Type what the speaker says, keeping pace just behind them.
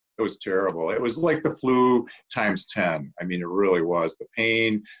It was terrible. It was like the flu times 10. I mean, it really was. The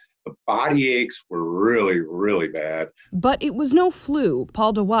pain, the body aches were really, really bad. But it was no flu.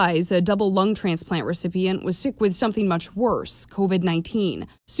 Paul DeWise, a double lung transplant recipient, was sick with something much worse, COVID-19.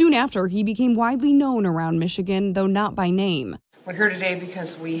 Soon after, he became widely known around Michigan, though not by name. We're here today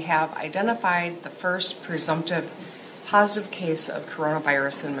because we have identified the first presumptive positive case of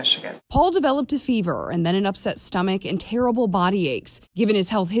coronavirus in Michigan. Paul developed a fever and then an upset stomach and terrible body aches. Given his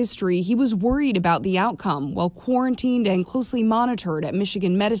health history, he was worried about the outcome while quarantined and closely monitored at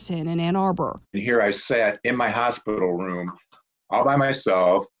Michigan Medicine in Ann Arbor. And here I sat in my hospital room all by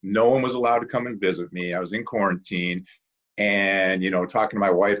myself. No one was allowed to come and visit me. I was in quarantine. And, talking to my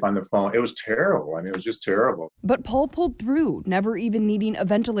wife on the phone, it was terrible. I mean, it was just terrible. But Paul pulled through, never even needing a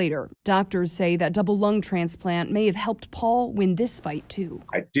ventilator. Doctors say that double lung transplant may have helped Paul win this fight, too.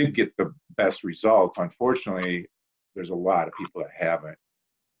 I did get the best results. Unfortunately, there's a lot of people that haven't.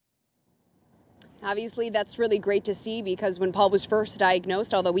 Obviously, that's really great to see because when Paul was first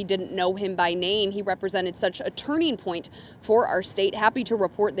diagnosed, although we didn't know him by name, he represented such a turning point for our state. Happy to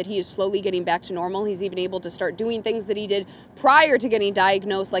report that he is slowly getting back to normal. He's even able to start doing things that he did prior to getting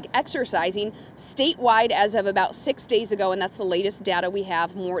diagnosed, like exercising statewide as of about 6 days ago. And that's the latest data we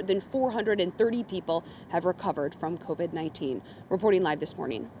have. More than 430 people have recovered from COVID-19. Reporting live this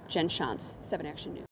morning, Jen Shantz, 7 Action News.